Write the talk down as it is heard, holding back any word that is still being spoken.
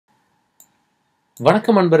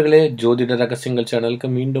வணக்கம் அன்பர்களே, ஜோதிட ரகசியங்கள் சேனலுக்கு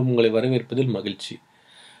மீண்டும் உங்களை வரவேற்பதில் மகிழ்ச்சி.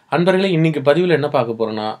 அன்பர்களே, இன்னைக்கு பதிவில் என்ன பார்க்க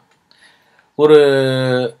போறோம்னா, ஒரு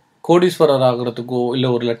கோடீஸ்வரர் ஆகிறதுக்கோ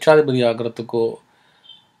இல்லை ஒரு லட்சாதிபதி ஆகிறதுக்கோ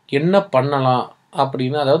என்ன பண்ணலாம்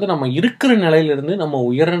அப்படின்னு, அதாவது நம்ம இருக்கிற நிலையிலிருந்து நம்ம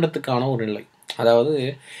உயர்றதுக்கான ஒரு நிலை. அதாவது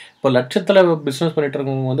இப்போ லட்சத்தில் பிஸ்னஸ் பண்ணிட்டு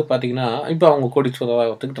இருக்கவங்க வந்து பார்த்தீங்கன்னா, இப்போ அவங்க கோடீஸ்வரர்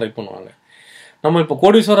ஆகிறதுக்கு ட்ரை பண்ணுவாங்க. நம்ம இப்போ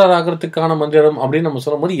கோடீஸ்வரர் ஆகிறதுக்கான மந்திரம் அப்படின்னு நம்ம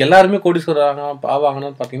சொல்லும்போது எல்லாருமே கோடீஸ்வரர்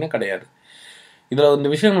ஆவாங்கன்னு பார்த்தீங்கன்னா கிடையாது. இதில் இந்த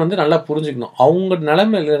விஷயம் வந்து நல்லா புரிஞ்சுக்கணும். அவங்க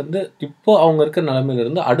நிலைமையிலேருந்து இப்போ அவங்க இருக்கிற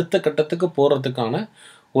நிலைமையிலேருந்து அடுத்த கட்டத்துக்கு போகிறதுக்கான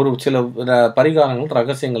ஒரு சில பரிகாரங்கள்,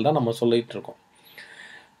 ரகசியங்கள் தான் நம்ம சொல்லிகிட்டு இருக்கோம்.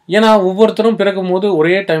 ஏன்னா ஒவ்வொருத்தரும் பிறக்கும் போது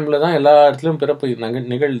ஒரே டைமில் தான் எல்லா இடத்துலையும் பிறப்பு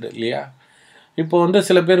நிகழ்து இல்லையா? இப்போ வந்து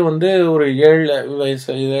சில பேர் வந்து ஒரு 7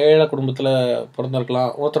 வயசு ஏழை குடும்பத்தில்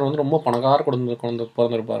பிறந்திருக்கலாம். ஒருத்தர் வந்து ரொம்ப பணக்கார குடும்பத்தில்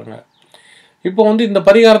பிறந்திருப்பாருங்க. இப்போ வந்து இந்த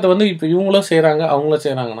பரிகாரத்தை வந்து இப்போ இவங்களும் செய்கிறாங்க, அவங்களும்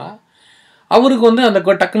செய்கிறாங்கன்னா அவருக்கு வந்து அந்த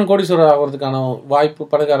டக்குன்னு கோடீஸ்வரர் ஆகிறதுக்கான வாய்ப்பு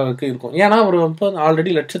பணக்காரருக்கு இருக்கும். ஏன்னா அவர் இப்போ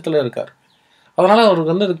ஆல்ரெடி லட்சத்தில் இருக்கார். அதனால்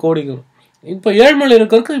அவருக்கு வந்து அது கோடிக்கு வரும். இப்போ ஏழ்மையில்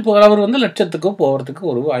இருக்கிறதுக்கு இப்போ அவர் வந்து லட்சத்துக்கு போகிறதுக்கு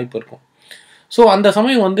ஒரு வாய்ப்பு இருக்கும். ஸோ அந்த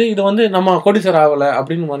சமயம் வந்து இது வந்து நம்ம கோடீஸ்வரர் ஆகலை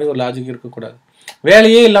அப்படின்னு மாதிரி ஒரு லாஜிக் இருக்கக்கூடாது.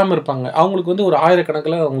 வேலையே இல்லாமல் இருப்பாங்க. அவங்களுக்கு வந்து ஒரு 1000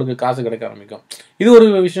 கணக்கில் அவங்களுக்கு காசு கிடைக்க ஆரம்பிக்கும். இது ஒரு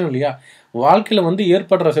விஷயம் இல்லையா? வாழ்க்கையில் வந்து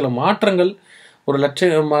ஏற்படுற சில மாற்றங்கள் ஒரு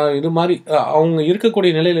இது மாதிரி அவங்க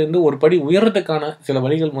இருக்கக்கூடிய நிலையிலேருந்து ஒரு படி உயர்றதுக்கான சில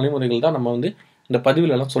வழிகள், வழிமுறைகள் தான் நம்ம வந்து இந்த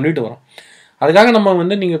பதிவில் எல்லாம் சொல்லிட்டு வரோம். அதுக்காக நம்ம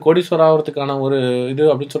வந்து நீங்கள் கோடீஸ்வரர் ஆகிறதுக்கான ஒரு இது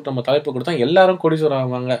அப்படின்னு சொல்லிட்டு நம்ம தலைப்பு கொடுத்தா எல்லாரும் கோடீஸ்வரர்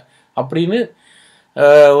ஆவாங்க அப்படின்னு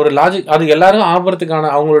ஒரு லாஜிக். அது எல்லாரும்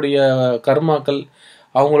ஆகிறதுக்கான அவங்களுடைய கர்மாக்கள்,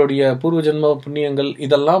 அவங்களுடைய பூர்வ ஜென்ம புண்ணியங்கள்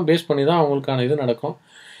இதெல்லாம் பேஸ் பண்ணி தான் அவங்களுக்கான இது நடக்கும்.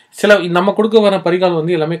 சில நம்ம கொடுக்க வர பரிகாரம்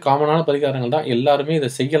வந்து எல்லாமே காமனான பரிகாரங்கள் தான். எல்லாருமே இதை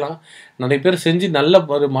செய்யலாம். நிறைய பேர் செஞ்சு நல்ல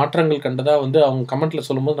ஒரு மாற்றங்கள் கண்டதாக வந்து அவங்க கமெண்ட்டில்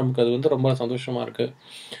சொல்லும்போது நமக்கு அது வந்து ரொம்ப சந்தோஷமாக இருக்குது.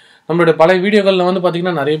 நம்மளுடைய பழைய வீடியோக்களில் வந்து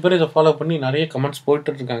பார்த்திங்கன்னா நிறைய பேர் இதை ஃபாலோ பண்ணி நிறைய கமெண்ட்ஸ்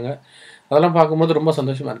போயிட்டு இருக்காங்க. அதெல்லாம் பார்க்கும்போது ரொம்ப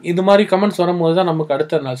சந்தோஷமாக இருக்குது. இது மாதிரி கமெண்ட்ஸ் வரும்போது தான் நமக்கு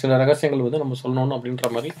அடுத்த சில ரகசியங்கள் வந்து நம்ம சொல்லணும் அப்படின்ற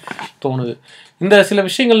மாதிரி தோணுது. இந்த சில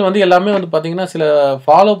விஷயங்கள் வந்து எல்லாமே வந்து பார்த்திங்கன்னா சில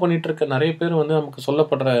ஃபாலோ பண்ணிகிட்டு இருக்க நிறைய பேர் வந்து நமக்கு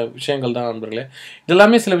சொல்லப்படுற விஷயங்கள் தான் நண்பர்களே. இது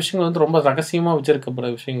எல்லாமே சில விஷயங்கள் வந்து ரொம்ப ரகசியமாக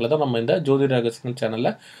வச்சிருக்கப்படுற விஷயங்களை தான் நம்ம இந்த ஜோதிட ரகசியங்கள்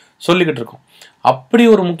சேனலில் சொல்லிக்கிட்டு இருக்கோம். அப்படி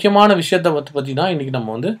ஒரு முக்கியமான விஷயத்தை பற்றி தான் இன்றைக்கி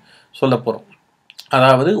நம்ம வந்து சொல்ல போகிறோம்.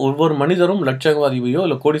 அதாவது ஒவ்வொரு மனிதரும் லட்சவாதிபதியோ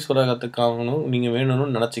இல்லை கோடீஸ்வரகத்துக்காகணும் நீங்கள்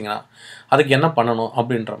வேணும்னு நினச்சிங்கன்னா அதுக்கு என்ன பண்ணணும்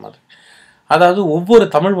அப்படின்ற மாதிரி. அதாவது ஒவ்வொரு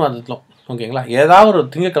தமிழ் மாதத்திலும் ஓகேங்களா, ஏதாவது ஒரு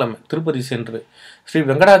திங்கட்கிழமை திருப்பதி சென்று ஸ்ரீ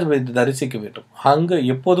வெங்கடாதிபதி தரிசிக்க வேண்டும். அங்கே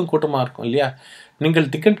எப்போதும் கூட்டமாக இருக்கும் இல்லையா?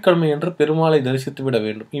 நீங்கள் திங்கட்கிழமை என்று பெருமாளை தரிசித்து விட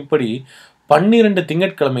வேண்டும். இப்படி 12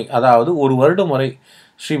 திங்கட்கிழமை, அதாவது ஒரு வருடம் வரை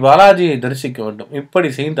ஸ்ரீ பாலாஜியை தரிசிக்க வேண்டும்.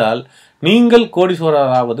 இப்படி செய்தால் நீங்கள்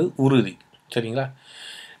கோடீஸ்வரராவது உறுதி. சரிங்களா?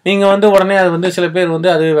 நீங்கள் வந்து உடனே அது வந்து சில பேர் வந்து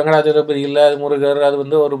அது வெங்கடாஜலபதி இல்லை, அது முருகர், அது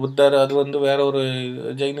வந்து ஒரு புத்தர், அது வந்து வேற ஒரு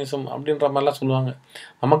ஜெயினிசம் அப்படின்ற மாதிரிலாம் சொல்லுவாங்க.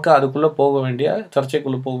 நமக்கு அதுக்குள்ளே போக வேண்டிய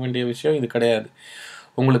சர்ச்சைக்குள்ளே போக வேண்டிய விஷயம் இது கிடையாது.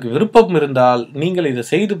 உங்களுக்கு விருப்பம் இருந்தால் நீங்கள் இதை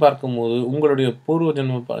செய்து பார்க்கும்போது உங்களுடைய பூர்வ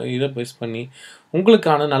ஜென்ம இதை பேஸ் பண்ணி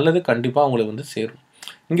உங்களுக்கான நல்லது கண்டிப்பாக உங்களுக்கு வந்து சேரும்.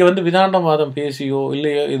 இங்கே வந்து விதாண்டவாதம் பேசியோ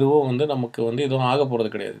இல்லையோ எதுவோ வந்து நமக்கு வந்து எதுவும் ஆக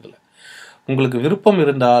போகிறது கிடையாது. இதில் உங்களுக்கு விருப்பம்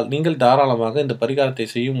இருந்தால் நீங்கள் தாராளமாக இந்த பரிகாரத்தை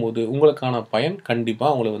செய்யும் போது உங்களுக்கான பயன்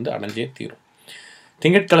கண்டிப்பாக உங்களை வந்து அடைஞ்சே தீரும்.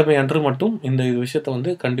 திங்கட்கிழமை அன்று மட்டும் இந்த விஷயத்தை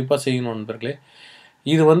வந்து கண்டிப்பாக செய்யணும் நண்பர்களே.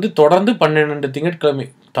 இது வந்து தொடர்ந்து 12 திங்கட்கிழமை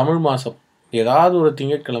தமிழ் மாதம் ஏதாவது ஒரு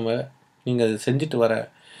திங்கட்கிழமை நீங்கள் அதை செஞ்சுட்டு வர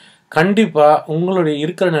கண்டிப்பாக உங்களுடைய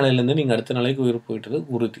இருக்கிற நிலையிலேருந்து நீங்கள் அடுத்த நிலைக்கு உயிர் போயிட்டது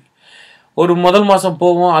உறுதி. ஒரு முதல் மாதம்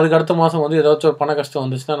போவோம், அதுக்கு அடுத்த மாதம் வந்து ஏதாச்சும் ஒரு பண கஷ்டம்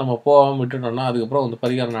வந்துச்சுன்னா நம்ம போகாமல் விட்டுட்டோம்னா அதுக்கப்புறம் வந்து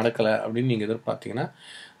பரிகாரம் நடக்கலை அப்படின்னு நீங்கள் எதிர்பார்த்தீங்கன்னா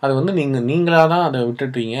அது வந்து நீங்களாக தான் அதை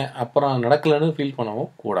விட்டுட்டீங்க. அப்புறம் நடக்கலைன்னு ஃபீல் பண்ணவும்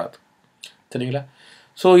கூடாது. சரிங்களா?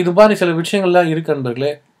 ஸோ இது மாதிரி சில விஷயங்கள்லாம் இருக்குது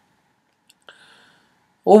நண்பர்களே.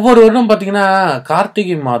 ஒவ்வொரு வருடம் பார்த்திங்கன்னா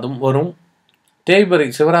கார்த்திகை மாதம் வரும் தேய்பிறை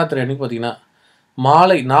சிவராத்திரி அன்றைக்கி பார்த்திங்கன்னா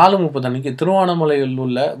மாலை 4:30 அன்றைக்கி திருவண்ணாமலையில்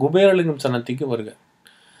உள்ள குபேரலிங்கம் சன்னதிக்கு வருக.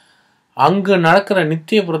 அங்கே நடக்கிற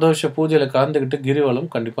நித்திய பிரதோஷ பூஜையில் கலந்துக்கிட்டு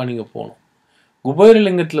கிரிவலம் கண்டிப்பாக நீங்கள் போகணும்.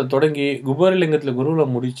 குபேரலிங்கத்தில் தொடங்கி குபேரலிங்கத்தில்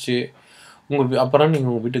குருவில் முடித்து அப்புறம் நீங்கள்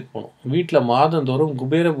உங்கள் வீட்டுக்கு போகணும். வீட்டில் மாதந்தோறும்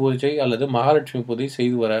குபேர பூஜை அல்லது மகாலட்சுமி பூஜை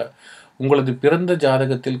செய்து வர உங்களது பிறந்த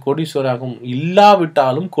ஜாதகத்தில் கோடீஸ்வராகவும்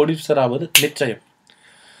இல்லாவிட்டாலும் கோடீஸ்வராவது நிச்சயம்.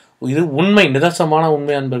 இது உண்மை, நிதர்சனமான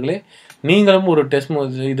உண்மை அன்பர்களே. நீங்களும் ஒரு டெஸ்ட்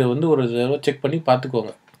இதை வந்து ஒரு செக் பண்ணி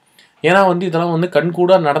பார்த்துக்கோங்க. ஏன்னா வந்து இதெல்லாம் வந்து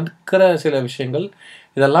கண்கூட நடக்கிற சில விஷயங்கள்,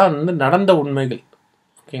 இதெல்லாம் வந்து நடந்த உண்மைகள்.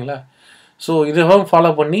 ஓகேங்களா? ஸோ இதெல்லாம்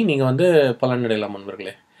ஃபாலோ பண்ணி நீங்கள் வந்து பலனடையலாம்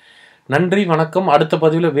நண்பர்களே. நன்றி, வணக்கம். அடுத்த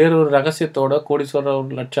பதிவில் வேறொரு ரகசியத்தோட கோடீஸ்வரர்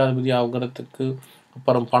லட்சாதிபதி ஆகிறதுக்கு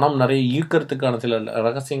அப்புறம் பணம் நிறைய ஈர்க்கிறதுக்கான சில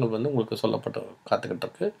ரகசியங்கள் வந்து உங்களுக்கு சொல்லப்பட்டு காத்துக்கிட்டு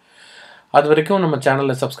இருக்கு. அது வரைக்கும் நம்ம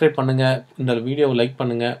சேனலை சப்ஸ்கிரைப் பண்ணுங்கள், இந்த வீடியோவை லைக்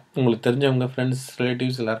பண்ணுங்கள், உங்களுக்கு தெரிஞ்சவங்க ஃப்ரெண்ட்ஸ்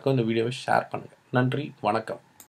ரிலேட்டிவ்ஸ் எல்லாருக்கும் இந்த வீடியோவை ஷேர் பண்ணுங்கள். நன்றி, வணக்கம்.